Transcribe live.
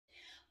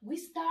We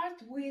start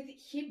with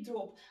hip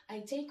drop.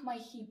 I take my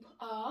hip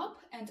up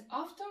and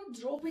after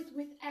drop it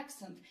with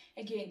accent.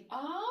 Again,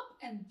 up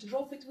and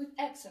drop it with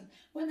accent.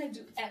 When I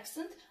do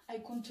accent, I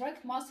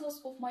contract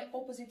muscles of my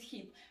opposite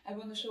hip. I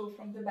want to show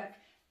from the back.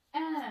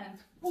 And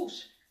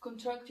push.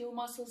 Contract your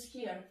muscles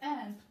here.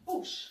 And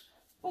push,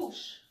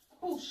 push,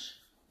 push,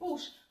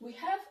 push. We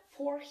have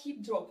 4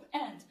 hip drop.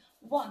 And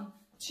 1,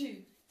 2,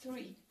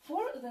 3, 4.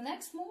 The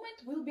next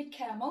movement will be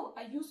camel.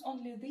 I use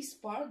only this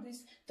part,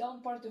 this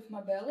down part of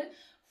my belly.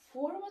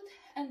 Forward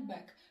and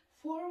back,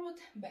 forward,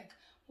 back.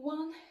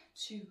 1,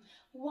 2,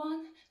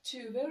 1,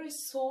 2. Very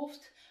soft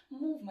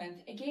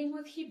movement. Again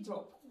with hip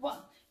drop. 1,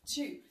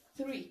 2,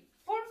 3,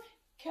 4.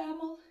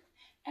 Camel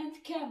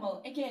and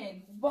camel.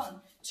 Again.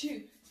 1,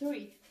 2,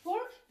 3, 4.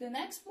 The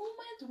next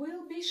movement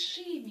will be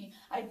shimmy.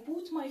 I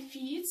put my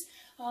feet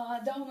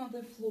down on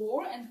the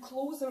floor and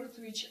closer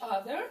to each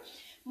other.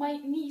 My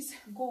knees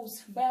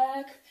goes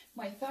back,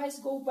 my thighs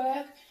go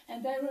back,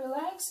 and I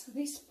relax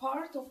this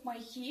part of my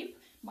hip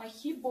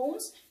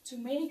bones to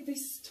make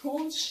this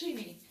strong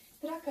shimmy.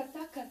 Taka,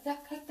 taka,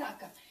 taka,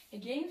 taka.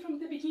 Again from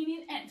the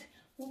beginning and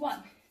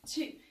 1,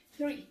 2,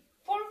 3,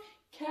 4.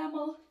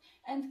 Camel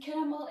and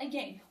camel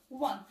again.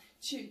 1,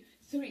 2,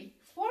 3,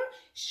 4.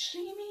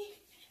 Shimmy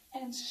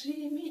and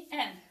shimmy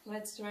and.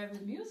 Let's try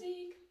with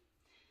music.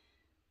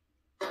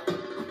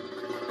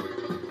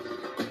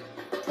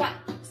 5,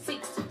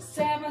 6,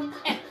 7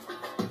 and.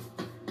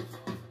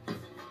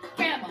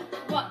 Camel.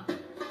 1,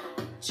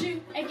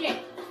 2 again.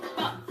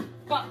 Bump,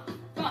 bump,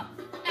 bump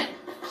and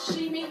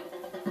shimmy.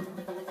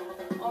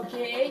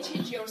 Okay,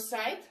 change your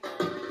side.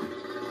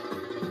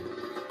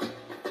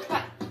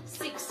 5,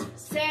 6,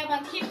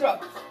 7, hip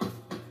drop.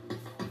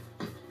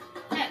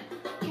 And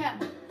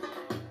camel,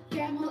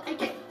 camel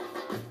again.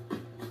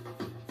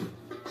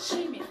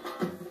 Shimmy.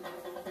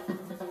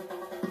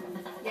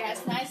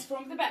 Yes, nice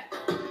from the back.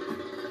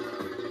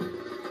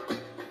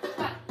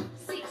 5,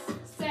 6,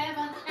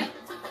 7, and.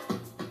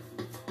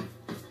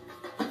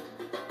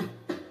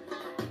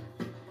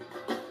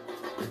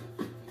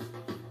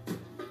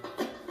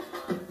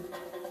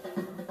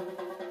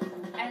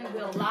 And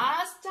the last